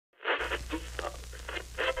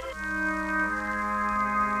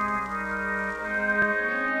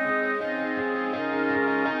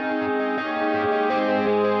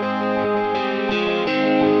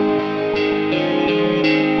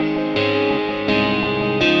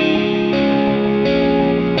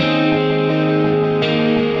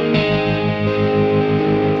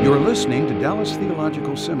Dallas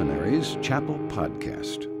Theological Seminary's Chapel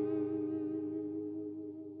Podcast.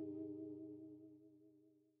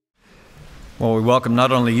 Well, we welcome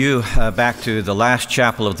not only you back to the last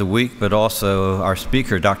chapel of the week, but also our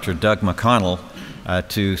speaker, Dr. Doug McConnell,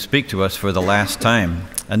 to speak to us for the last time.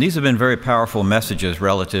 And these have been very powerful messages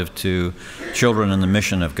relative to children and the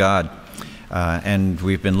mission of God. And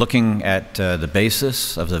we've been looking at the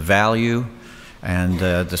basis of the value and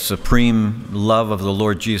the supreme love of the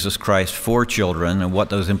Lord Jesus Christ for children and what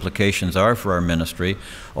those implications are for our ministry,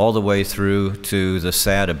 all the way through to the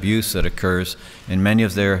sad abuse that occurs in many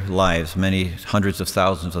of their lives, many hundreds of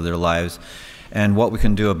thousands of their lives, and what we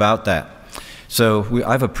can do about that. So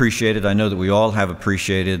I've appreciated, I know that we all have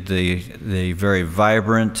appreciated the very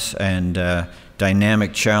vibrant and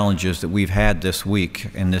dynamic challenges that we've had this week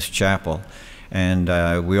in this chapel. And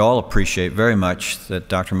we all appreciate very much that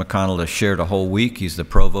Dr. McConnell has shared a whole week. He's the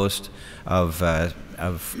provost of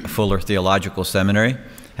Fuller Theological Seminary,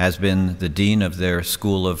 has been the dean of their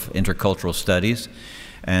School of Intercultural Studies,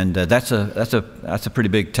 and that's a pretty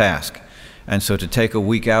big task. And so to take a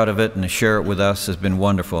week out of it and to share it with us has been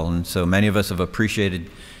wonderful. And so many of us have appreciated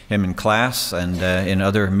him in class and in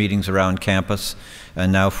other meetings around campus,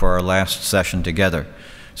 and now for our last session together.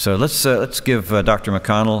 So let's give Dr.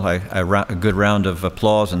 McConnell a good round of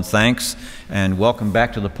applause and thanks, and welcome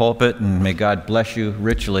back to the pulpit, and may God bless you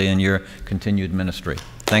richly in your continued ministry.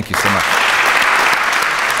 Thank you so much.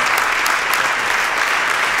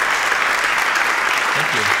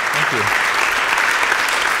 Thank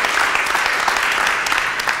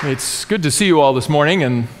you. It's good to see you all this morning,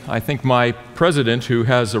 and I think my president, who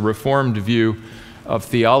has a reformed view of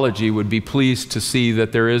theology, would be pleased to see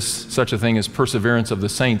that there is such a thing as perseverance of the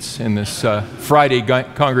saints in this Friday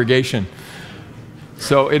congregation.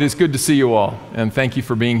 So it is good to see you all, and thank you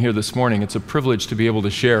for being here this morning. It's a privilege to be able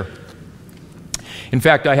to share. In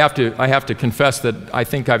fact, I have to confess that I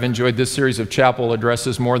think I've enjoyed this series of chapel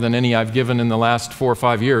addresses more than any I've given in the last 4 or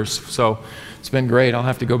 5 years. So it's been great. I'll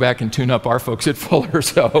have to go back and tune up our folks at Fuller.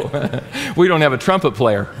 So we don't have a trumpet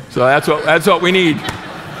player, so that's what we need.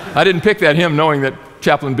 I didn't pick that hymn knowing that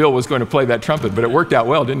Chaplain Bill was going to play that trumpet, but it worked out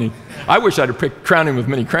well, didn't he? I wish I'd have crowned him with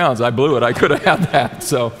many crowns. I blew it. I could have had that.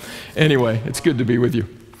 So anyway, it's good to be with you.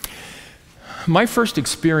 My first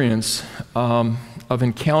experience of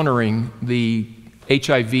encountering the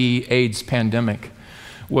HIV/AIDS pandemic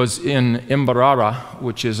was in Mbarara,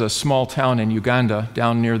 which is a small town in Uganda,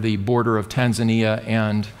 down near the border of Tanzania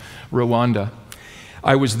and Rwanda.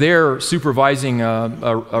 I was there supervising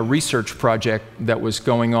a research project that was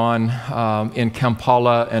going on in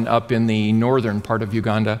Kampala and up in the northern part of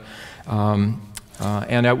Uganda.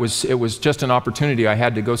 And it was just an opportunity. I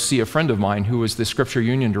had to go see a friend of mine who was the Scripture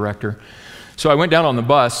Union director. So I went down on the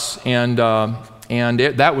bus, and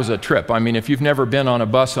that was a trip. I mean, if you've never been on a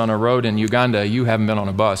bus on a road in Uganda, you haven't been on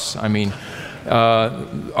a bus. I mean,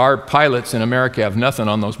 our pilots in America have nothing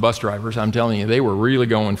on those bus drivers. I'm telling you, they were really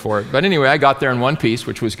going for it. But anyway, I got there in one piece,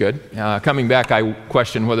 which was good. Coming back, I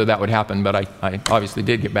questioned whether that would happen, but I obviously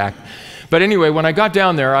did get back. But anyway, when I got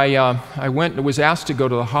down there, I was asked to go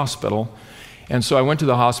to the hospital. And so I went to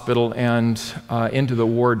the hospital and into the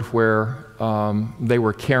ward where they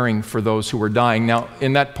were caring for those who were dying. Now,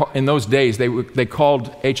 in those days, they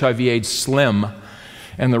called HIV/AIDS slim.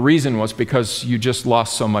 And the reason was because you just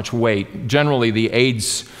lost so much weight. Generally, the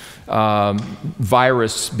AIDS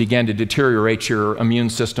virus began to deteriorate your immune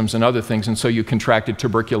systems and other things, and so you contracted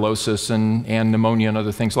tuberculosis and pneumonia and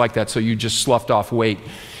other things like that, so you just sloughed off weight.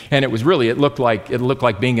 And it looked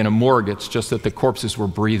like being in a morgue. It's just that the corpses were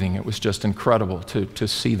breathing. It was just incredible to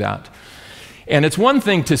see that. And it's one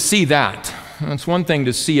thing to see that. It's one thing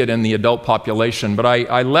to see it in the adult population, but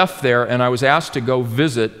I left there and I was asked to go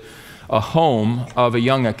visit a home of a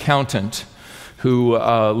young accountant who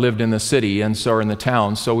lived in the city or in the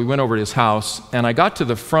town. So we went over to his house, and I got to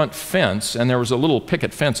the front fence, and there was a little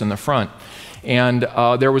picket fence in the front. And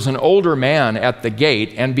there was an older man at the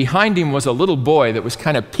gate, and behind him was a little boy that was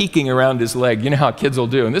kind of peeking around his leg. You know how kids will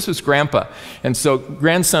do. And this was Grandpa. And so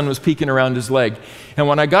grandson was peeking around his leg. And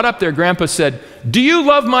when I got up there, Grandpa said, "Do you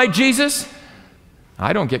love my Jesus?"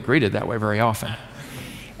 I don't get greeted that way very often.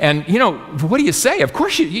 And, you know, what do you say? Of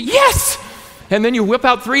course yes! And then you whip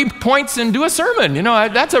out 3 points and do a sermon. You know,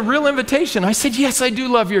 that's a real invitation. I said, "Yes, I do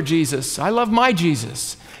love your Jesus. I love my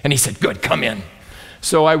Jesus." And he said, "Good, come in."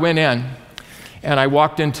 So I went in, and I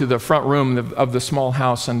walked into the front room of the small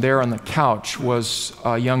house, and there on the couch was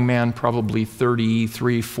a young man, probably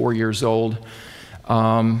 33, 4 years old.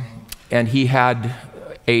 And he had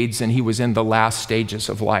AIDS, and he was in the last stages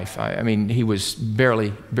of life. I mean, he was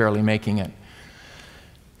barely making it.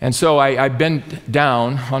 And so I bent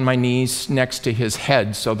down on my knees next to his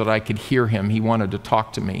head so that I could hear him. He wanted to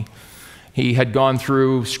talk to me. He had gone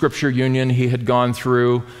through Scripture Union. He had gone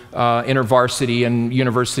through InterVarsity and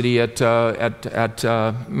university at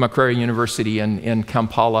Macquarie University in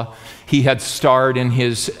Kampala. He had starred in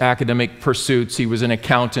his academic pursuits. He was an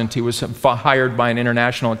accountant. He was hired by an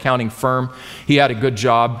international accounting firm. He had a good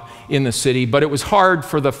job in the city, but it was hard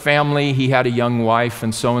for the family. He had a young wife,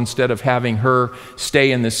 and so instead of having her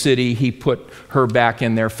stay in the city, he put her back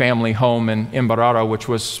in their family home in Mbarara, which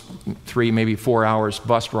was 3, maybe 4 hours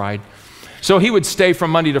bus ride. So he would stay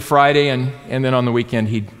from Monday to Friday, and then on the weekend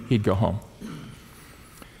he'd go home.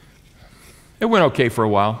 It went okay for a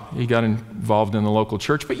while. He got involved in the local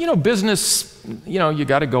church, but business, you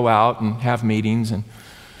got to go out and have meetings, and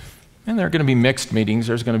there are going to be mixed meetings.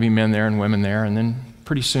 There's going to be men there and women there, and then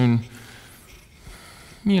pretty soon,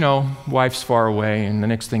 wife's far away, and the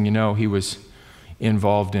next thing you know, he was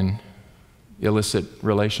involved in illicit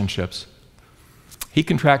relationships. He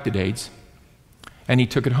contracted AIDS, and he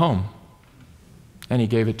took it home, and he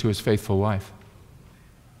gave it to his faithful wife.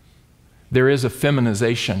 There is a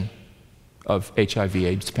feminization of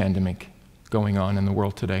HIV/AIDS pandemic going on in the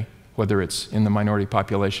world today, whether it's in the minority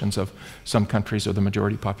populations of some countries or the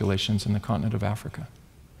majority populations in the continent of Africa.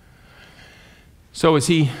 So as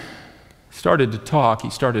he started to talk, he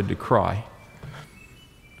started to cry.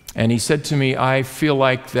 And he said to me, I feel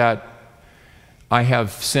like that I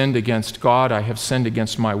have sinned against God. I have sinned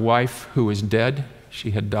against my wife, who is dead.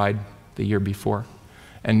 She had died the year before.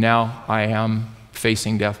 And now I am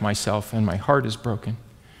facing death myself, and my heart is broken.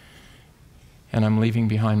 And I'm leaving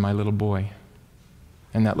behind my little boy.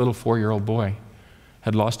 And that little 4-year-old boy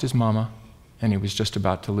had lost his mama, and he was just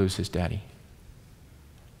about to lose his daddy.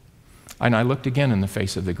 And I looked again in the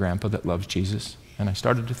face of the grandpa that loves Jesus, and I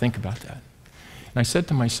started to think about that. And I said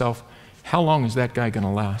to myself, how long is that guy going to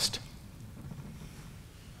last?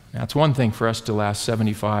 Now, it's one thing for us to last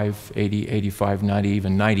 75, 80, 85, 90,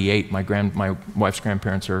 even 98. My wife's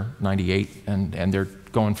grandparents are 98, and they're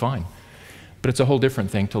going fine. But it's a whole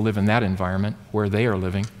different thing to live in that environment where they are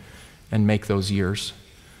living and make those years.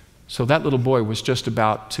 So that little boy was just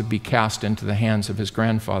about to be cast into the hands of his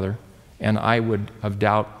grandfather, and I would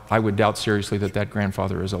doubt seriously that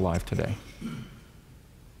grandfather is alive today.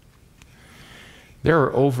 There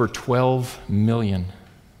are over 12 million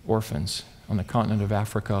orphans on the continent of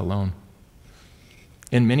Africa alone.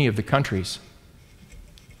 In many of the countries,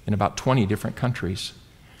 in about 20 different countries,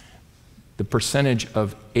 the percentage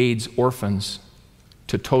of AIDS orphans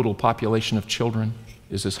to total population of children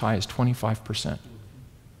is as high as 25%.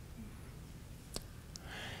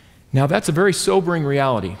 Now, that's a very sobering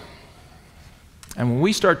reality. And when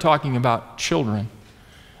we start talking about children,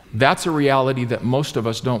 that's a reality that most of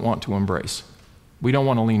us don't want to embrace. We don't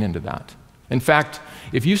want to lean into that. In fact,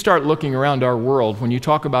 if you start looking around our world, when you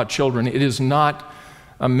talk about children, it is not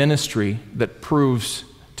a ministry that proves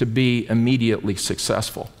to be immediately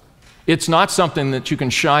successful. It's not something that you can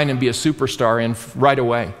shine and be a superstar in right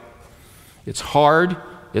away. It's hard,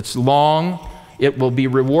 it's long, it will be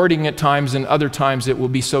rewarding at times, and other times it will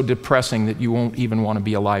be so depressing that you won't even want to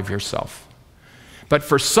be alive yourself. But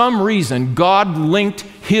for some reason, God linked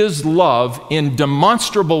His love in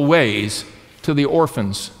demonstrable ways to the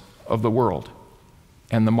orphans of the world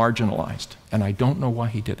and the marginalized. And I don't know why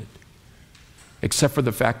He did it, except for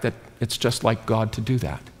the fact that it's just like God to do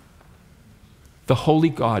that. The holy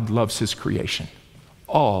God loves His creation,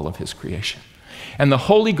 all of His creation. And the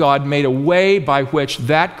holy God made a way by which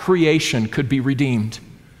that creation could be redeemed.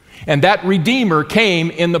 And that Redeemer came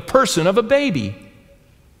in the person of a baby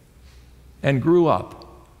and grew up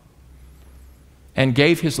and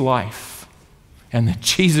gave His life. And the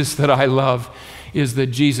Jesus that I love is the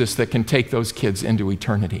Jesus that can take those kids into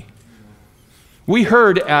eternity. We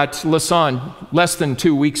heard at Lausanne less than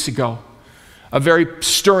 2 weeks ago a very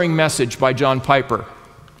stirring message by John Piper,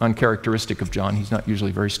 uncharacteristic of John. He's not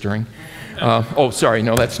usually very stirring. No,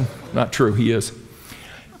 that's not true. He is.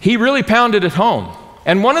 He really pounded it home.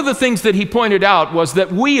 And one of the things that he pointed out was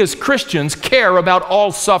that we as Christians care about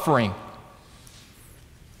all suffering.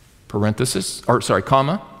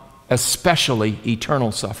 Especially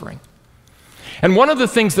eternal suffering. And one of the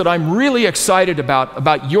things that I'm really excited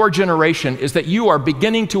about your generation is that you are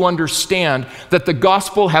beginning to understand that the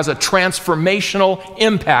gospel has a transformational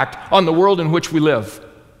impact on the world in which we live.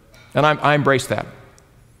 And I embrace that.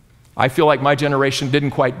 I feel like my generation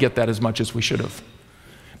didn't quite get that as much as we should have.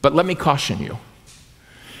 But let me caution you.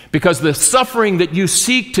 Because the suffering that you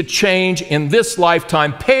seek to change in this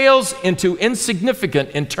lifetime pales into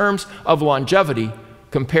insignificant in terms of longevity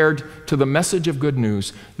compared to the message of good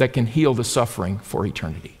news that can heal the suffering for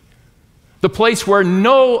eternity. the place where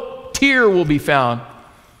no tear will be found,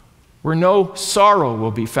 where no sorrow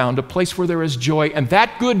will be found, a place where there is joy. And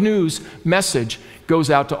that good news message goes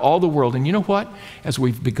out to all the world. And you know what? As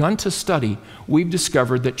we've begun to study, we've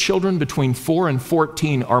discovered that children between 4 and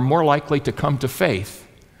 14 are more likely to come to faith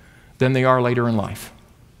than they are later in life.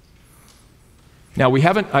 Now, we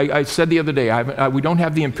haven't, I said the other day, we don't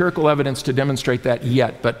have the empirical evidence to demonstrate that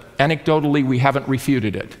yet, but anecdotally, we haven't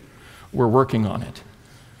refuted it. We're working on it.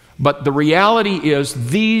 But the reality is,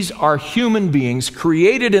 these are human beings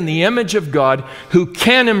created in the image of God who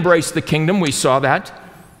can embrace the kingdom. We saw that.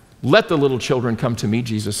 Let the little children come to me,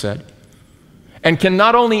 Jesus said. And can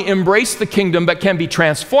not only embrace the kingdom, but can be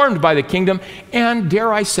transformed by the kingdom, and,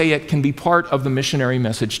 dare I say it, can be part of the missionary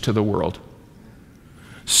message to the world.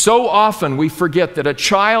 So often we forget that a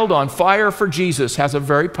child on fire for Jesus has a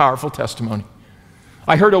very powerful testimony.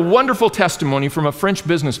 I heard a wonderful testimony from a French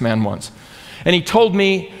businessman once, and he told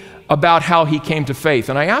me about how he came to faith.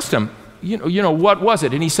 And I asked him, you know, what was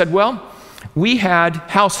it? And he said, well, we had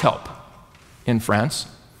house help in France,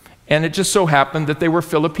 and it just so happened that they were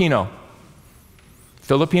Filipino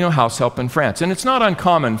house help in France. And it's not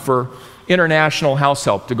uncommon for international house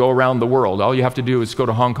help to go around the world. All you have to do is go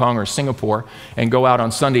to Hong Kong or Singapore and go out on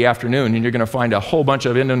Sunday afternoon, and you're going to find a whole bunch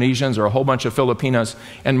of Indonesians or a whole bunch of Filipinos,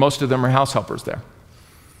 and most of them are house helpers there.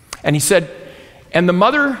 And he said, and the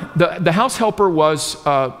mother, the house helper was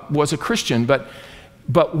a Christian,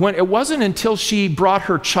 but when it wasn't until she brought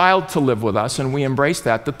her child to live with us, and we embraced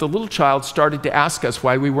that the little child started to ask us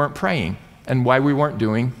why we weren't praying and why we weren't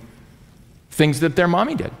doing things that their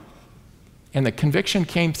mommy did. And the conviction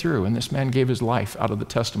came through, and this man gave his life out of the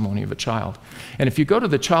testimony of a child. And if you go to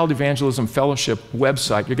the Child Evangelism Fellowship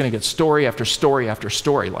website, you're going to get story after story after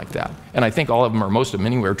story like that. And I think all of them, or most of them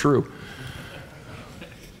anyway, are true.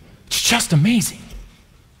 It's just amazing.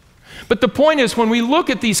 But the point is, when we look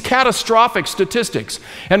at these catastrophic statistics,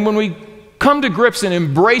 and when we come to grips and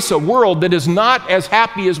embrace a world that is not as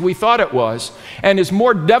happy as we thought it was, and is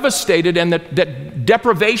more devastated, and that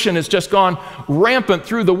deprivation has just gone rampant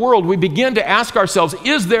through the world, we begin to ask ourselves,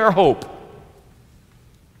 is there hope?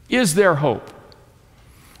 Is there hope?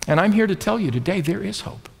 And I'm here to tell you today, there is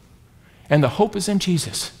hope. And the hope is in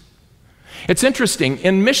Jesus. It's interesting,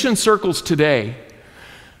 in mission circles today,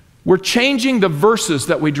 we're changing the verses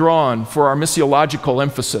that we draw on for our missiological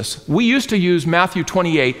emphasis. We used to use Matthew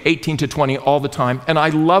 28, 18 to 20 all the time, and I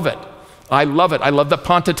love it. I love it. I love the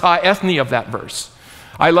pantatai ethne of that verse.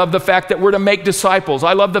 I love the fact that we're to make disciples.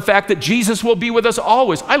 I love the fact that Jesus will be with us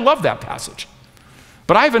always. I love that passage.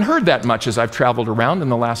 But I haven't heard that much as I've traveled around in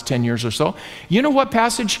the last 10 years or so. You know what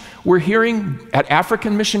passage we're hearing at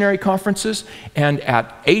African missionary conferences and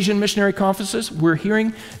at Asian missionary conferences? We're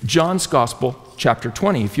hearing John's Gospel, chapter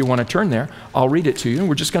 20. If you want to turn there, I'll read it to you.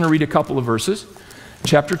 We're just going to read a couple of verses.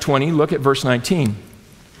 Chapter 20, look at verse 19.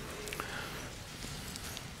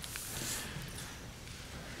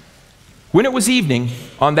 When it was evening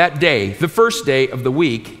on that day, the first day of the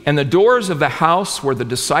week, and the doors of the house where the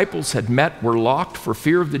disciples had met were locked for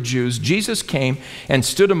fear of the Jews, Jesus came and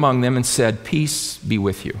stood among them and said, "Peace be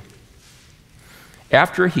with you."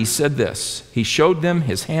 After he said this, he showed them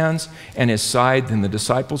his hands and his side. Then the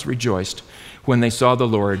disciples rejoiced when they saw the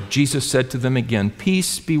Lord. Jesus said to them again,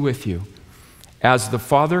 "Peace be with you. As the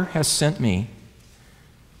Father has sent me,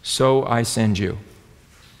 so I send you."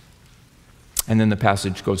 And then the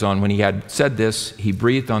passage goes on. When he had said this, he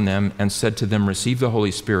breathed on them and said to them, "Receive the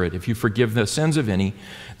Holy Spirit. If you forgive the sins of any,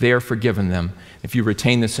 they are forgiven them. If you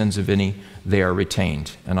retain the sins of any, they are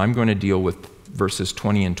retained." And I'm going to deal with verses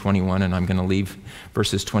 20 and 21, and I'm going to leave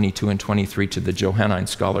verses 22 and 23 to the Johannine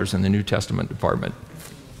scholars in the New Testament department,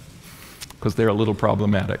 because they're a little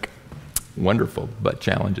problematic. Wonderful, but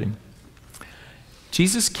challenging.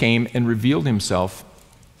 Jesus came and revealed himself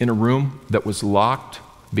in a room that was locked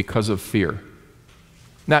because of fear.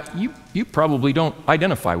 Now, you probably don't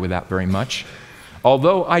identify with that very much.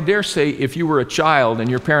 Although I dare say if you were a child and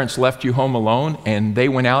your parents left you home alone and they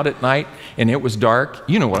went out at night and it was dark,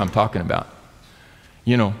 you know what I'm talking about.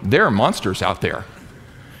 You know, there are monsters out there.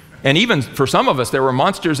 And even for some of us, there were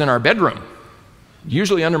monsters in our bedroom,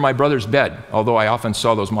 usually under my brother's bed, although I often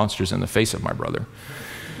saw those monsters in the face of my brother,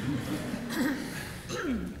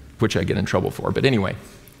 which I get in trouble for. But anyway,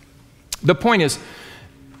 the point is,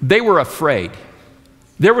 they were afraid.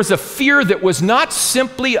 There was a fear that was not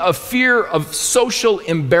simply a fear of social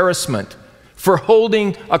embarrassment for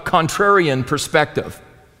holding a contrarian perspective.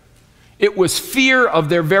 It was fear of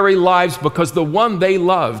their very lives, because the one they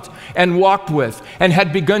loved and walked with and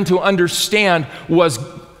had begun to understand was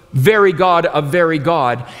very God of very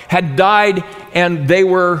God had died, and they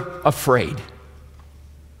were afraid.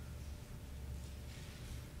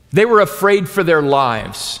 They were afraid for their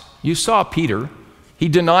lives. You saw Peter. He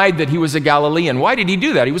denied that he was a Galilean. Why did he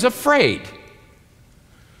do that? He was afraid.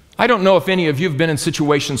 I don't know if any of you have been in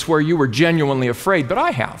situations where you were genuinely afraid, but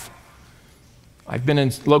I have. I've been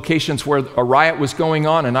in locations where a riot was going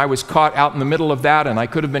on and I was caught out in the middle of that, and I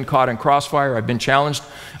could have been caught in crossfire. I've been challenged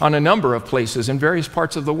on a number of places in various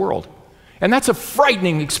parts of the world. And that's a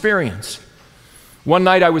frightening experience. One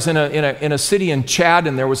night I was in a city in Chad,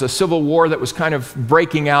 and there was a civil war that was kind of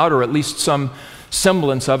breaking out, or at least some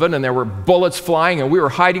semblance of it, and there were bullets flying, and we were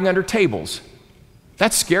hiding under tables.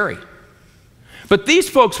 That's scary. But these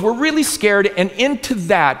folks were really scared, and into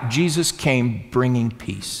that, Jesus came bringing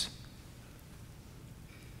peace.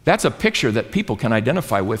 That's a picture that people can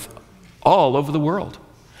identify with all over the world.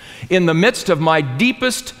 In the midst of my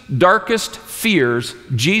deepest, darkest fears,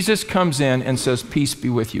 Jesus comes in and says, peace be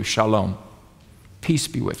with you, shalom. Peace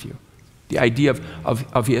be with you. The idea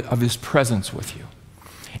of his presence with you.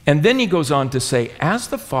 And then he goes on to say, as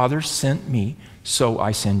the Father sent me, so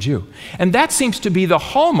I send you. And that seems to be the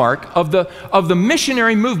hallmark of the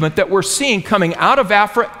missionary movement that we're seeing coming out of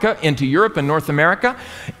Africa into Europe and North America,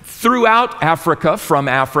 throughout Africa, from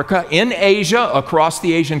Africa, in Asia, across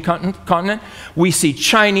the Asian continent. We see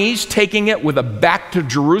Chinese taking it with a back to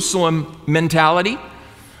Jerusalem mentality.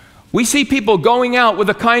 We see people going out with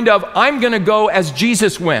a kind of, I'm going to go as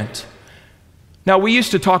Jesus went. Now, we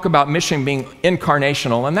used to talk about mission being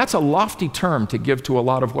incarnational, and that's a lofty term to give to a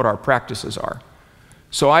lot of what our practices are.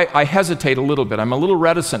 So I hesitate a little bit. I'm a little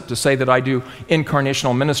reticent to say that I do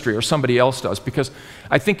incarnational ministry or somebody else does, because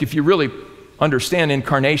I think if you really understand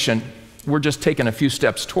incarnation, we're just taking a few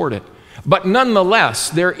steps toward it. But nonetheless,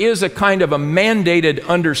 there is a kind of a mandated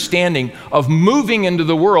understanding of moving into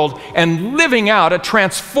the world and living out a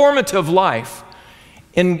transformative life,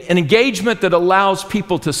 in an engagement that allows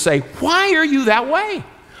people to say, why are you that way?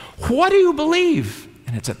 What do you believe?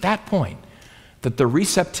 And it's at that point that the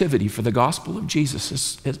receptivity for the gospel of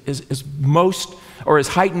Jesus is most, or is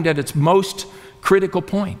heightened at its most critical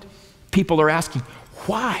point. People are asking,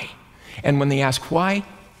 why? And when they ask why,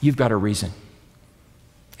 you've got a reason.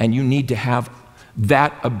 And you need to have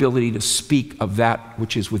that ability to speak of that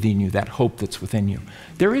which is within you, that hope that's within you.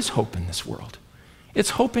 There is hope in this world.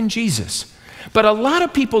 It's hope in Jesus. But a lot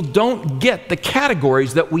of people don't get the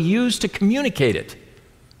categories that we use to communicate it.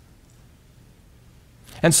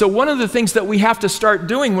 And so one of the things that we have to start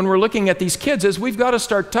doing when we're looking at these kids is we've got to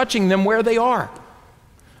start touching them where they are.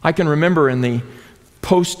 I can remember in the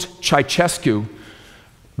post-Ceausescu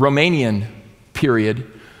Romanian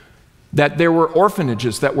period that there were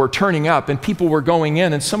orphanages that were turning up and people were going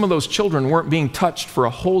in, and some of those children weren't being touched for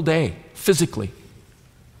a whole day physically.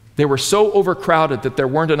 They were so overcrowded that there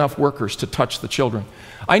weren't enough workers to touch the children.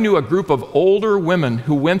 I knew a group of older women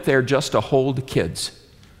who went there just to hold kids.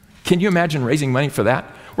 Can you imagine raising money for that?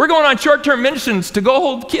 We're going on short-term missions to go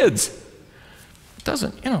hold kids. It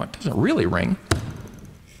doesn't really ring.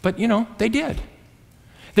 But, they did.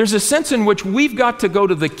 There's a sense in which we've got to go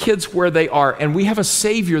to the kids where they are, and we have a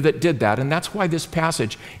Savior that did that, and that's why this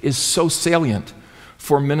passage is so salient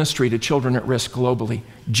for ministry to children at risk globally.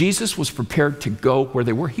 Jesus was prepared to go where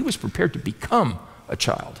they were. He was prepared to become a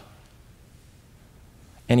child.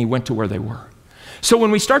 And he went to where they were. So when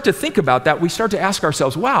we start to think about that, we start to ask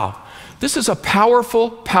ourselves, wow, this is a powerful,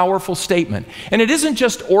 powerful statement. And it isn't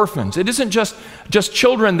just orphans. It isn't just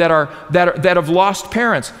children that have lost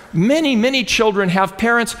parents. Many, many children have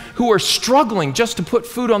parents who are struggling just to put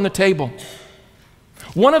food on the table.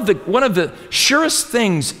 One of the surest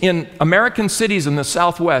things in American cities in the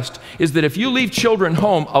Southwest is that if you leave children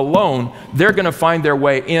home alone, they're going to find their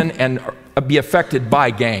way in and be affected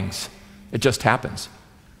by gangs. It just happens.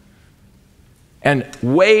 And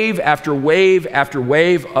wave after wave after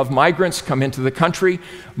wave of migrants come into the country.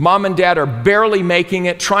 Mom and dad are barely making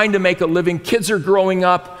it, trying to make a living. Kids are growing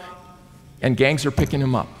up, and gangs are picking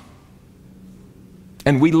them up.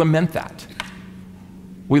 And we lament that.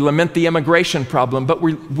 We lament the immigration problem, but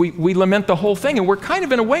we lament the whole thing. And we're kind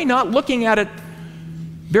of, in a way, not looking at it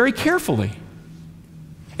very carefully.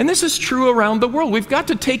 And this is true around the world. We've got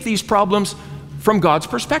to take these problems from God's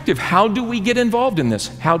perspective. How do we get involved in this?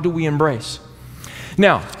 How do we embrace?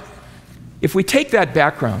 Now, if we take that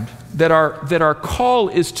background, that our call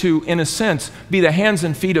is to, in a sense, be the hands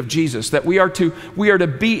and feet of Jesus, that we are to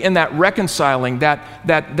be in that reconciling, that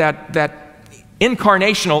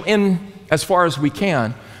incarnational, in as far as we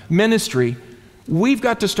can, ministry, we've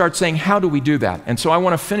got to start saying, how do we do that? And so I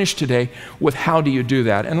want to finish today with how do you do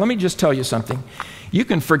that? And let me just tell you something. You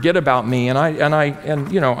can forget about me, and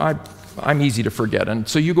I'm easy to forget, and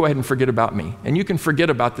so you go ahead and forget about me. And you can forget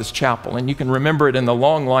about this chapel, and you can remember it in the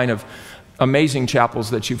long line of amazing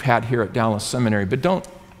chapels that you've had here at Dallas Seminary, but don't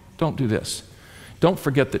don't do this. Don't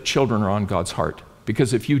forget that children are on God's heart,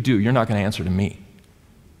 because if you do, you're not going to answer to me.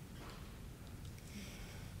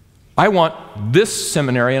 I want this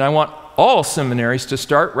seminary, and I want all seminaries to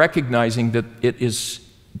start recognizing that it is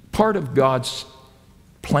part of God's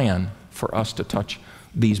plan for us to touch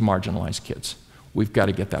these marginalized kids. We've got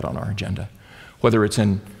to get that on our agenda. Whether it's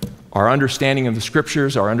in our understanding of the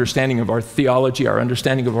scriptures, our understanding of our theology, our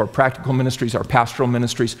understanding of our practical ministries, our pastoral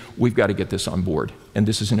ministries, we've got to get this on board. And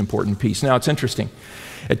this is an important piece. Now, it's interesting.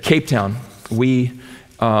 At Cape Town, we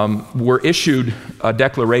were issued a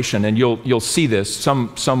declaration, and you'll see this.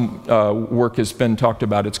 Some work has been talked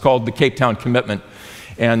about. It's called the Cape Town Commitment.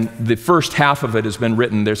 And the first half of it has been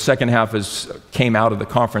written. The second half came out of the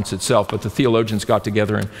conference itself, but the theologians got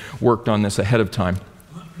together and worked on this ahead of time.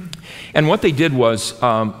 And what they did was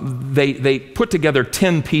they put together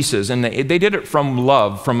 10 pieces, and they did it from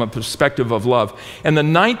love, from a perspective of love. And the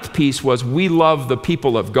 9th piece was, we love the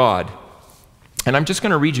people of God. And I'm just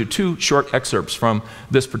going to read you 2 short excerpts from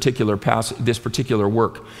this particular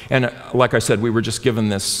work. And like I said, we were just given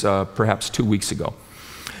this perhaps 2 weeks ago.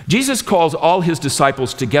 Jesus calls all his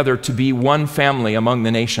disciples together to be one family among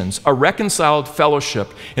the nations, a reconciled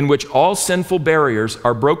fellowship in which all sinful barriers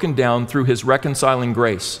are broken down through his reconciling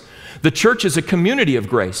grace. The church is a community of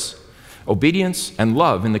grace, obedience, and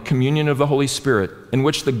love in the communion of the Holy Spirit, in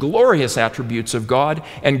which the glorious attributes of God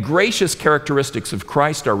and gracious characteristics of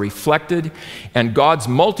Christ are reflected, and God's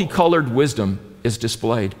multicolored wisdom is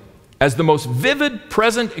displayed. As the most vivid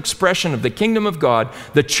present expression of the kingdom of God,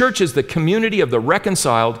 the church is the community of the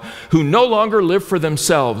reconciled who no longer live for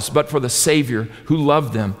themselves, but for the Savior who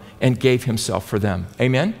loved them and gave himself for them.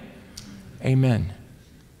 Amen? Amen.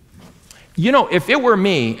 You know, if it were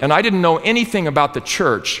me and I didn't know anything about the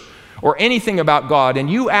church or anything about God, and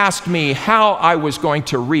you asked me how I was going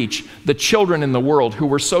to reach the children in the world who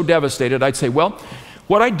were so devastated, I'd say, well,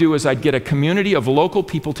 what I'd do is I'd get a community of local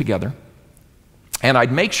people together, and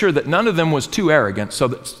I'd make sure that none of them was too arrogant so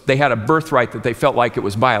that they had a birthright that they felt like it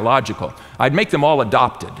was biological. I'd make them all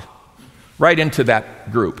adopted right into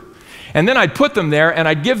that group. And then I'd put them there, and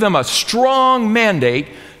I'd give them a strong mandate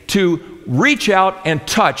to reach out and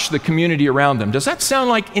touch the community around them. Does that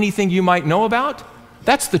sound like anything you might know about?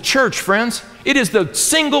 That's the church, friends. It is the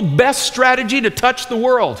single best strategy to touch the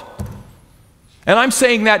world. And I'm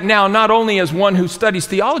saying that now not only as one who studies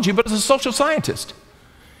theology, but as a social scientist.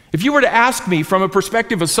 If you were to ask me from a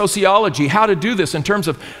perspective of sociology how to do this in terms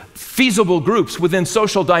of feasible groups within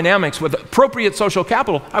social dynamics with appropriate social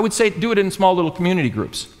capital, I would say do it in small little community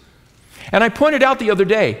groups. And I pointed out the other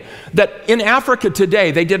day that in Africa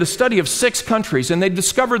today, they did a study of 6 countries, and they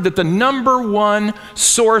discovered that the #1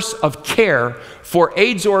 source of care for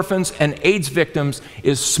AIDS orphans and AIDS victims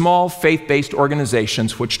is small faith-based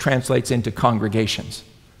organizations, which translates into congregations.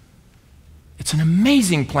 It's an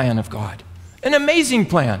amazing plan of God. An amazing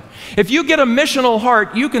plan. If you get a missional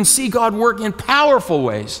heart, you can see God work in powerful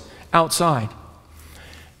ways outside.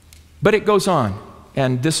 But it goes on,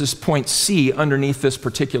 and this is point C underneath this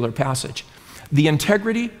particular passage. The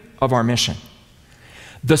integrity of our mission.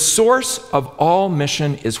 The source of all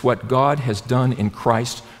mission is what God has done in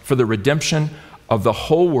Christ for the redemption of the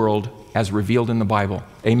whole world as revealed in the Bible.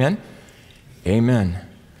 Amen? Amen.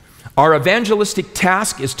 Our evangelistic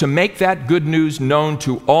task is to make that good news known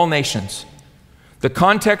to all nations. The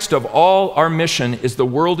context of all our mission is the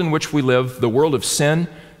world in which we live, the world of sin,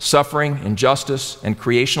 suffering, injustice, and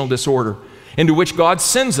creational disorder, into which God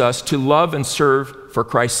sends us to love and serve for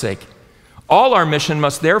Christ's sake. All our mission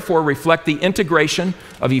must therefore reflect the integration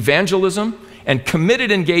of evangelism and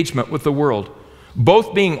committed engagement with the world,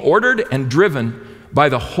 both being ordered and driven by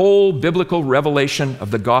the whole biblical revelation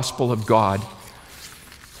of the gospel of God.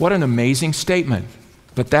 What an amazing statement,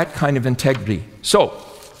 but that kind of integrity. So,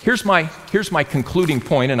 here's my concluding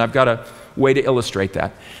point, and I've got a way to illustrate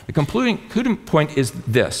that. The concluding point is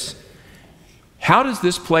this. How does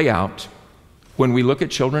this play out when we look at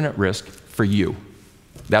children at risk for you?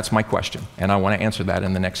 That's my question, and I want to answer that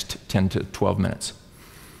in the next 10 to 12 minutes,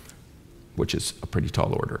 which is a pretty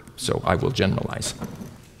tall order, so I will generalize.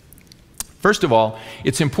 First of all,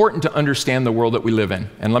 it's important to understand the world that we live in,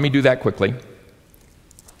 and let me do that quickly.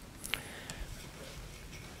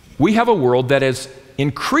 We have a world that is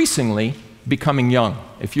increasingly becoming young.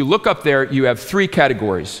 If you look up there, you have 3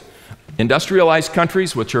 categories. Industrialized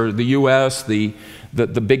countries, which are the US, the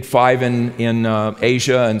big 5 in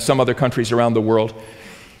Asia and some other countries around the world.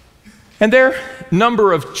 And their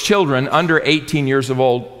number of children under 18 years of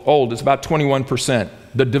old is about 21%.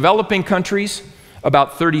 The developing countries,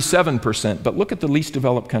 about 37%. But look at the least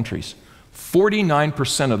developed countries.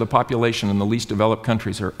 49% of the population in the least developed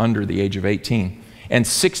countries are under the age of 18. And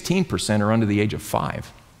 16% are under the age of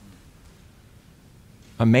 5.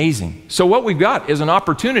 Amazing. So what we've got is an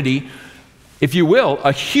opportunity, if you will,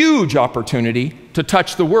 a huge opportunity to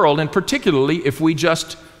touch the world, and particularly if we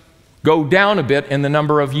just go down a bit in the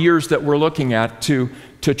number of years that we're looking at to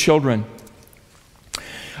children.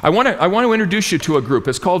 I want to introduce you to a group.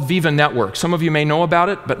 It's called Viva Network. Some of you may know about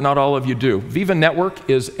it, but not all of you do. Viva Network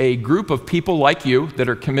is a group of people like you that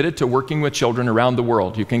are committed to working with children around the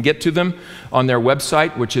world. You can get to them on their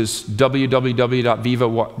website, which is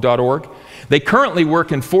www.viva.org. They currently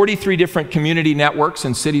work in 43 different community networks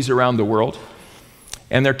in cities around the world,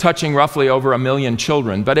 and they're touching roughly over 1 million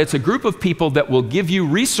children. But it's a group of people that will give you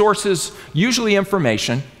resources, usually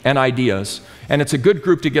information and ideas, and it's a good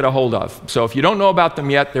group to get a hold of. So if you don't know about them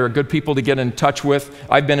yet, they're good people to get in touch with.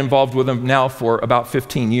 I've been involved with them now for about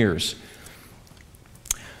 15 years.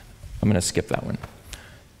 I'm going to skip that one.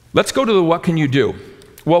 Let's go to the what can you do?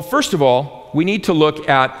 Well, first of all, we need to look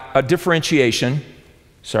at a differentiation.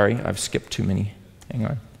 Sorry, I've skipped too many. Hang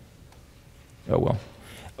on. Oh, well.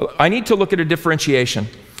 I need to look at a differentiation.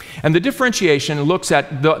 And the differentiation looks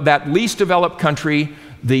at that least developed country,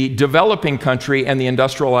 the developing country, and the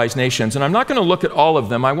industrialized nations. And I'm not going to look at all of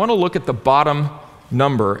them. I want to look at the bottom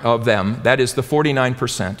number of them. That is the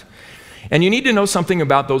 49%. And you need to know something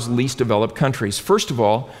about those least developed countries. First of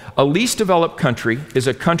all, a least developed country is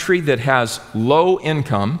a country that has low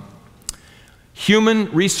income,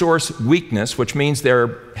 human resource weakness, which means they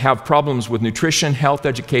have problems with nutrition, health,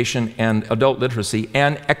 education, and adult literacy,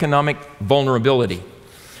 and economic vulnerability.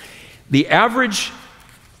 The average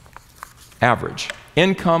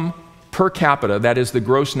income per capita, that is the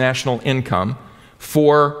gross national income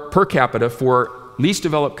per capita for least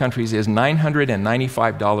developed countries, is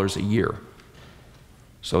 $995 a year.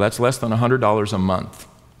 So that's less than $100 a month.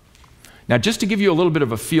 Now, just to give you a little bit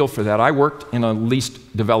of a feel for that, I worked in a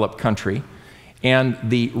least developed country, and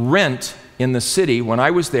the rent in the city when I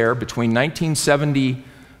was there between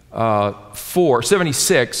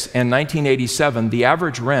 1976 and 1987, the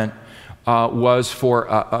average rent was for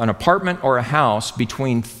an apartment or a house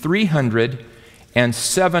between $300 and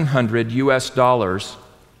 $700 US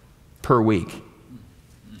per week.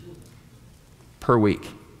 Per week.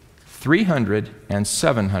 $300 and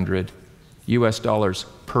 $700 US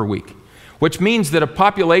per week. Which means that a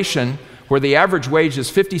population where the average wage is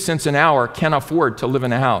 50 cents an hour can't afford to live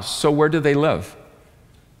in a house. So where do they live?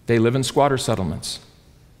 They live in squatter settlements.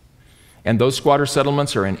 And those squatter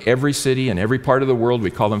settlements are in every city in every part of the world.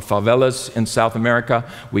 We call them favelas in South America.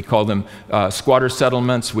 We call them squatter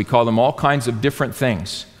settlements. We call them all kinds of different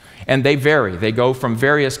things. And they vary. They go from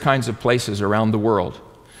various kinds of places around the world.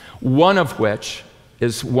 One of which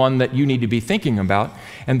is one that you need to be thinking about,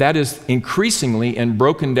 and that is increasingly in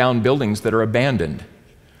broken down buildings that are abandoned.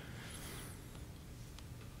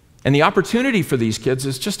 And the opportunity for these kids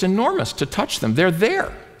is just enormous to touch them. They're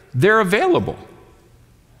there. They're available.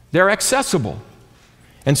 They're accessible.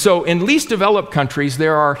 And so in least developed countries,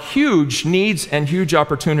 there are huge needs and huge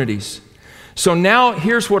opportunities. So now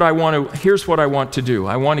here's what I want to do.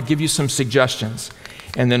 I want to give you some suggestions,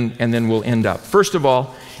 and then we'll end up. First of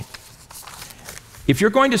all, if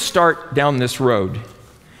you're going to start down this road,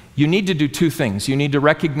 you need to do two things. You need to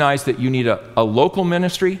recognize that you need a local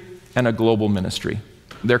ministry and a global ministry.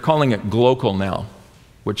 They're calling it glocal now,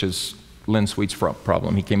 which is Lynn Sweet's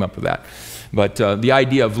problem. He came up with that. But the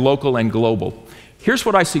idea of local and global. Here's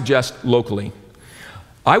what I suggest locally.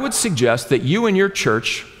 I would suggest that you and your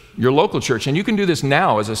church, your local church, and you can do this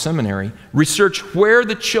now as a seminary, research where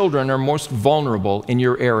the children are most vulnerable in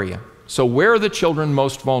your area. So where are the children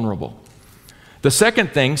most vulnerable? The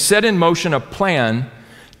second thing, set in motion a plan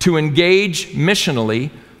to engage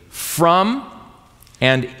missionally from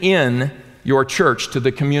and in your church to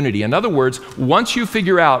the community. In other words, once you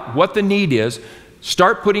figure out what the need is,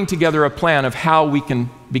 start putting together a plan of how we can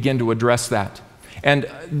begin to address that. And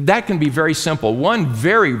that can be very simple. One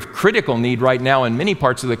very critical need right now in many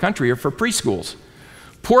parts of the country are for preschools.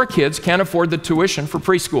 Poor kids can't afford the tuition for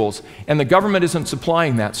preschools, and the government isn't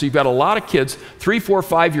supplying that. So you've got a lot of kids, 3, 4,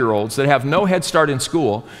 5-year-olds that have no head start in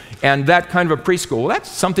school, and that kind of a preschool. Well,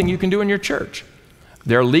 that's something you can do in your church.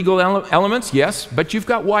 There are legal elements, yes, but you've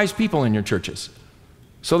got wise people in your churches.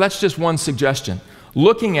 So that's just one suggestion.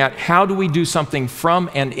 Looking at how do we do something from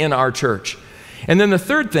and in our church. And then the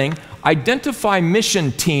third thing, identify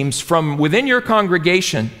mission teams from within your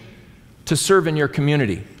congregation to serve in your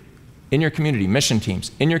community. In your community, mission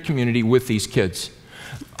teams, in your community with these kids.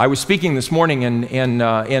 I was speaking this morning in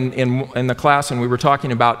the class, and we were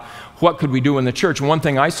talking about what could we do in the church. And one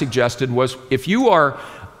thing I suggested was, if you are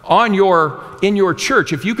in your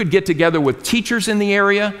church, if you could get together with teachers in the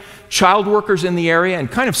area, child workers in the area, and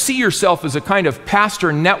kind of see yourself as a kind of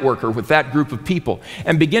pastor networker with that group of people,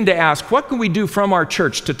 and begin to ask, what can we do from our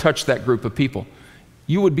church to touch that group of people?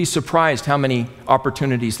 You would be surprised how many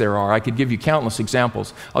opportunities there are. I could give you countless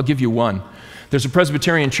examples. I'll give you one. There's a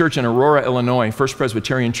Presbyterian church in Aurora, Illinois, First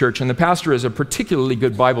Presbyterian Church, and the pastor is a particularly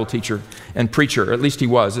good Bible teacher and preacher. At least he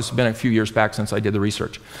was. This has been a few years back since I did the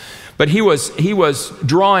research. But he was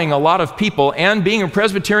drawing a lot of people, and being a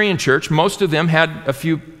Presbyterian church, most of them had a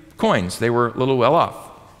few coins. They were a little well off.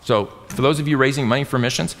 So for those of you raising money for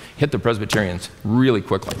missions, hit the Presbyterians really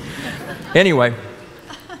quickly. Anyway,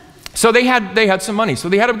 so they had some money. So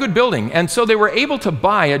they had a good building, and so they were able to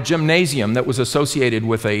buy a gymnasium that was associated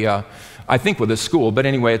with I think with a school, but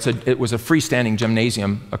anyway, it was a freestanding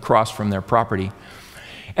gymnasium across from their property.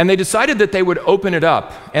 And they decided that they would open it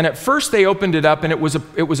up. And at first they opened it up, and it was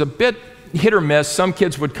a bit hit or miss. Some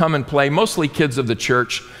kids would come and play, mostly kids of the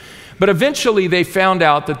church. But eventually they found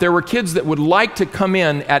out that there were kids that would like to come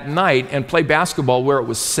in at night and play basketball where it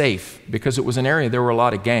was safe, because it was an area there were a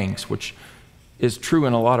lot of gangs, which is true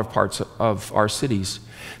in a lot of parts of our cities.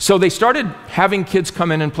 So they started having kids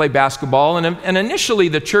come in and play basketball, and initially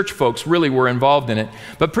the church folks really were involved in it.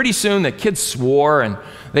 But pretty soon the kids swore, and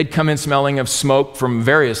they'd come in smelling of smoke from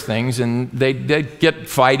various things, and they'd get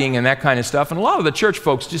fighting and that kind of stuff. And a lot of the church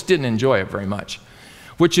folks just didn't enjoy it very much,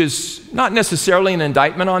 which is not necessarily an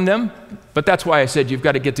indictment on them, but that's why I said you've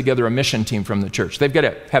got to get together a mission team from the church. They've got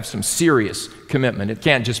to have some serious commitment. It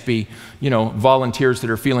can't just be, volunteers that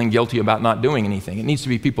are feeling guilty about not doing anything. It needs to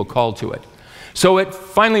be people called to it. So it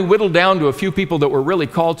finally whittled down to a few people that were really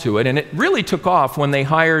called to it, and it really took off when they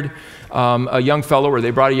hired a young fellow, or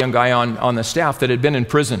they brought a young guy on the staff that had been in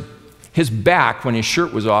prison. His back, when his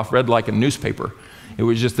shirt was off, read like a newspaper. It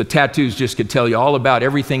was just the tattoos just could tell you all about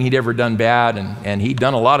everything he'd ever done bad, and he'd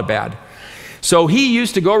done a lot of bad. So he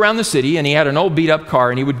used to go around the city, and he had an old beat-up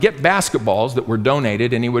car, and he would get basketballs that were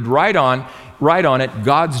donated, and he would write on it,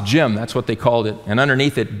 God's Gym, that's what they called it, and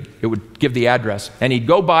underneath it, it would give the address. And he'd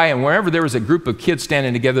go by, and wherever there was a group of kids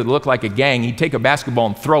standing together that looked like a gang, he'd take a basketball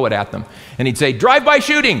and throw it at them. And he'd say, drive-by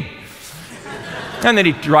shooting! And then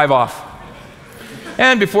he'd drive off.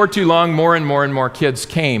 And before too long, more and more kids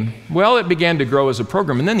came. Well, it began to grow as a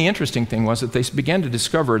program. And then the interesting thing was that they began to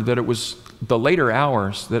discover that it was the later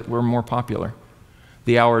hours that were more popular.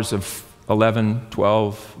 The hours of 11,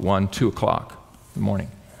 12, 1, 2 o'clock in the morning.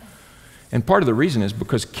 And part of the reason is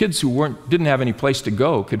because kids who didn't have any place to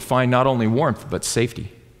go could find not only warmth, but safety.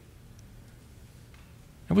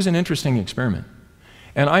 It was an interesting experiment.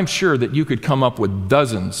 And I'm sure that you could come up with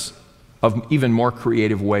dozens of even more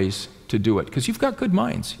creative ways to do it, because you've got good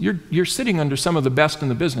minds. You're sitting under some of the best in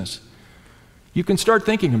the business. You can start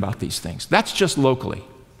thinking about these things. That's just locally,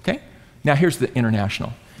 okay? Now here's the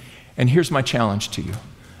international. And here's my challenge to you.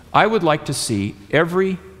 I would like to see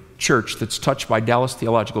every church that's touched by Dallas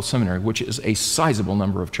Theological Seminary, which is a sizable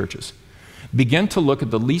number of churches, begin to look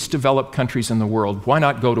at the least developed countries in the world. Why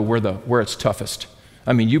not go to where it's toughest?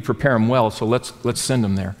 I mean, you prepare them well, so let's send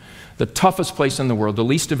them there. The toughest place in the world, the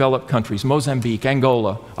least developed countries, Mozambique,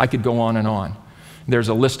 Angola, I could go on and on. There's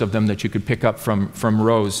a list of them that you could pick up from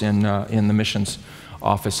Rose in the missions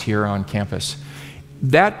office here on campus.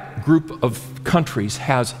 That group of countries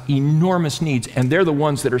has enormous needs, and they're the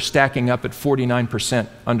ones that are stacking up at 49%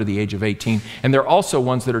 under the age of 18, and they're also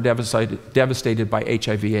ones that are devastated by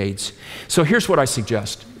HIV/AIDS. So here's what I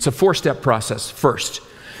suggest. It's a 4-step process. First,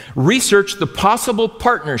 research the possible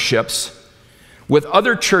partnerships with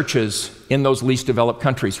other churches in those least developed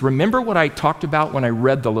countries. Remember what I talked about when I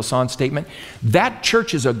read the Lausanne statement? That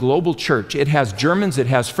church is a global church. It has Germans, it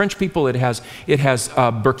has French people, it has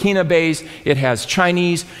Burkinabés, it has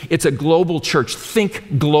Chinese. It's a global church. Think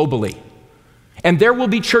globally. And there will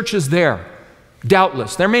be churches there,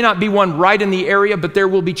 doubtless. There may not be one right in the area, but there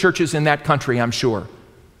will be churches in that country, I'm sure.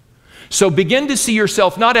 So begin to see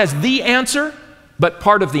yourself not as the answer, but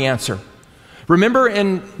part of the answer. Remember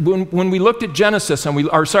when we looked at Genesis, in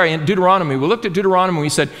Deuteronomy, we looked at Deuteronomy and we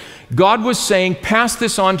said, God was saying, pass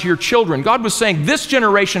this on to your children. God was saying, this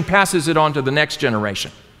generation passes it on to the next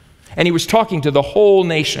generation. And he was talking to the whole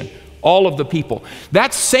nation, all of the people.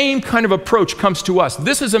 That same kind of approach comes to us.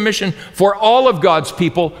 This is a mission for all of God's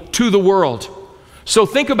people to the world. So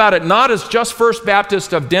think about it not as just First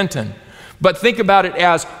Baptist of Denton, but think about it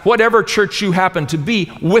as whatever church you happen to be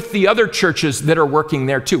with the other churches that are working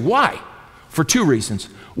there too. Why? For 2 reasons.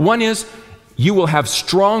 One is you will have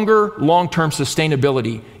stronger long-term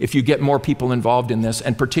sustainability if you get more people involved in this,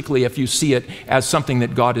 and particularly if you see it as something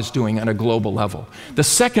that God is doing on a global level. The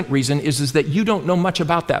second reason is that you don't know much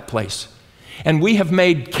about that place. And we have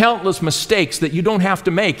made countless mistakes that you don't have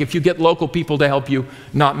to make if you get local people to help you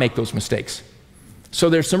not make those mistakes. So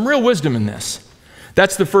there's some real wisdom in this.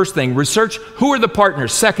 That's the first thing. Research who are the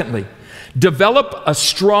partners. Secondly, develop a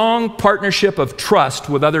strong partnership of trust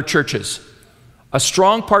with other churches. A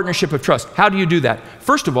strong partnership of trust. How do you do that?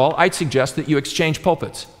 First of all, I'd suggest that you exchange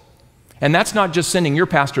pulpits. And that's not just sending your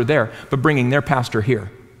pastor there, but bringing their pastor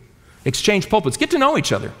here. Exchange pulpits. Get to know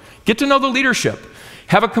each other. Get to know the leadership.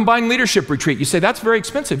 Have a combined leadership retreat. You say, that's very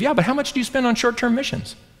expensive. Yeah, but how much do you spend on short-term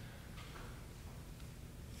missions?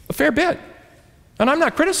 A fair bit. And I'm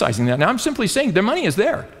not criticizing that now. I'm simply saying the money is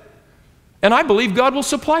there. And I believe God will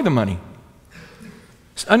supply the money.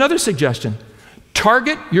 Another suggestion,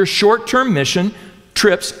 target your short-term mission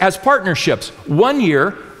trips as partnerships. 1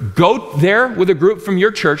 year, go there with a group from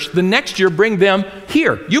your church. The next year, bring them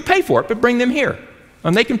here. You pay for it, but bring them here.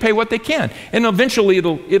 And they can pay what they can. And eventually,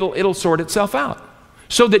 it'll sort itself out.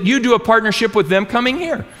 So that you do a partnership with them coming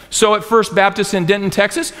here. So at First Baptist in Denton,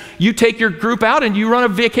 Texas, you take your group out and you run a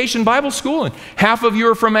vacation Bible school, and half of you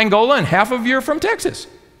are from Angola and half of you are from Texas.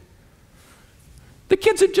 The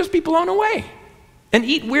kids would just be blown away and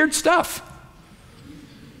eat weird stuff.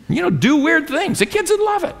 You know, do weird things. The kids would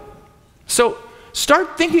love it. So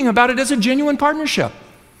start thinking about it as a genuine partnership.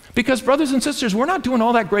 Because brothers and sisters, we're not doing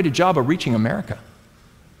all that great a job of reaching America.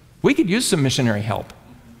 We could use some missionary help.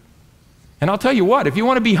 And I'll tell you what, if you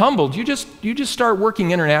want to be humbled, you just start working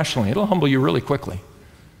internationally. It'll humble you really quickly.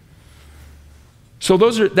 So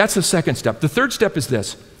that's the second step. The third step is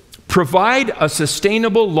this. Provide a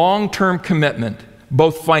sustainable long-term commitment,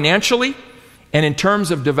 both financially and in terms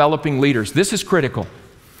of developing leaders. This is critical.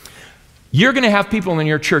 You're going to have people in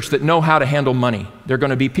your church that know how to handle money. They're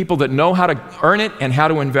going to be people that know how to earn it and how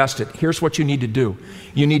to invest it. Here's what you need to do.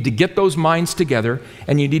 You need to get those minds together,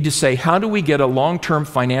 and you need to say, how do we get a long-term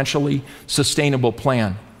financially sustainable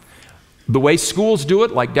plan? The way schools do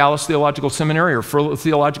it, like Dallas Theological Seminary or Fuller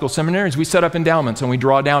Theological Seminary, is we set up endowments and we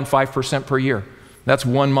draw down 5% per year. That's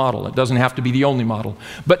one model. It doesn't have to be the only model.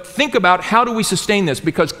 But think about, how do we sustain this?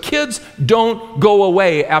 Because kids don't go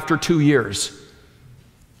away after 2 years.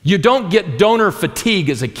 You don't get donor fatigue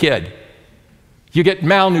as a kid. You get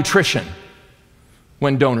malnutrition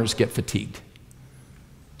when donors get fatigued.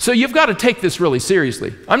 So you've got to take this really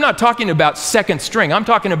seriously. I'm not talking about second string. I'm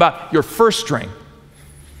talking about your first string.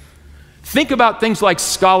 Think about things like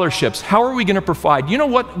scholarships. How are we going to provide? You know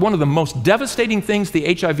what? One of the most devastating things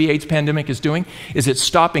the HIV/AIDS pandemic is doing is it's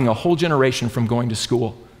stopping a whole generation from going to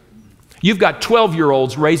school. You've got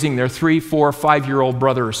 12-year-olds raising their 3, 4, 5-year-old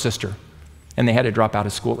brother or sister, and they had to drop out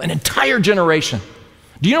of school. An entire generation.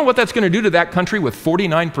 Do you know what that's going to do to that country with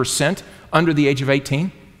 49% under the age of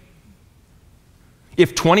 18?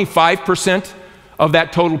 If 25% of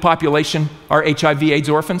that total population are HIV/AIDS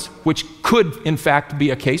orphans, which could in fact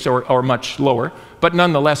be a case, or much lower, but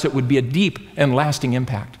nonetheless it would be a deep and lasting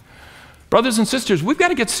impact. Brothers and sisters, we've got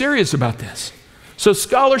to get serious about this. So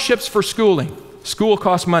scholarships for schooling. School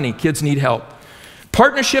costs money, kids need help.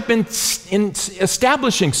 Partnership in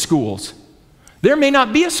establishing schools. There may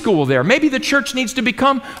not be a school there. Maybe the church needs to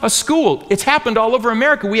become a school. It's happened all over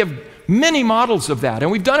America. We have many models of that,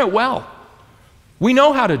 and we've done it well. We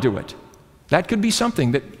know how to do it. That could be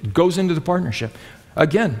something that goes into the partnership.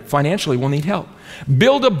 Again, financially, we'll need help.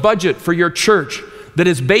 Build a budget for your church that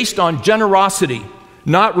is based on generosity,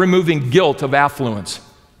 not removing guilt of affluence.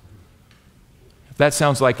 If that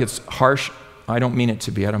sounds like it's harsh, I don't mean it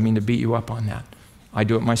to be. I don't mean to beat you up on that. I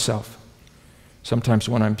do it myself. Sometimes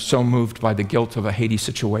when I'm so moved by the guilt of a Haiti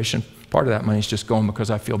situation, part of that money is just going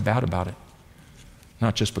because I feel bad about it,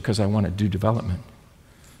 not just because I want to do development.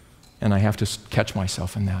 And I have to catch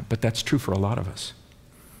myself in that. But that's true for a lot of us.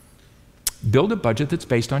 Build a budget that's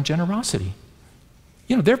based on generosity.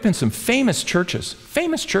 You know, there have been some famous churches,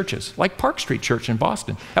 like Park Street Church in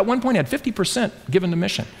Boston. At one point had 50% given to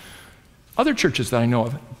mission. Other churches that I know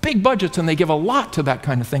of, big budgets, and they give a lot to that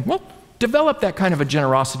kind of thing. Well, develop that kind of a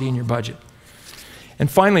generosity in your budget. And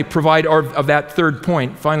finally, provide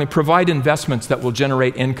investments that will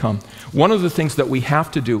generate income. One of the things that we have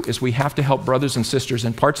to do is we have to help brothers and sisters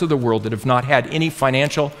in parts of the world that have not had any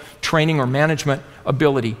financial training or management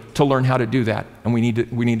ability to learn how to do that. And we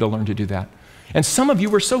need to learn to do that. And some of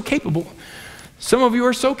you are so capable. Some of you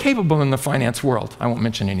are so capable in the finance world. I won't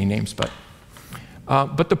mention any names, but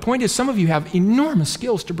the point is, some of you have enormous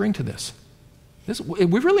skills to bring to this.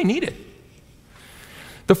 We really need it.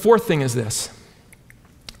 The fourth thing is this.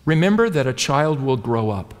 Remember that a child will grow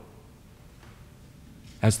up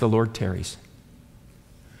as the Lord tarries.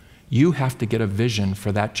 You have to get a vision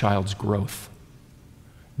for that child's growth.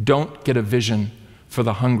 Don't get a vision for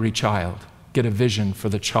the hungry child. Get a vision for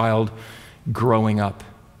the child growing up.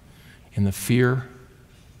 in the fear,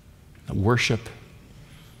 the worship,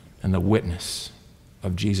 and the witness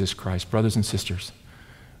of Jesus Christ. Brothers and sisters,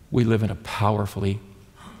 we live in a powerfully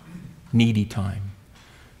needy time,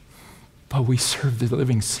 but we serve the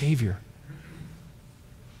living Savior.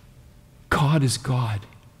 God is God,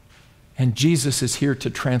 and Jesus is here to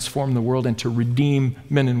transform the world and to redeem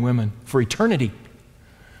men and women for eternity.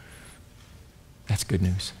 That's good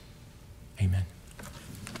news. Amen.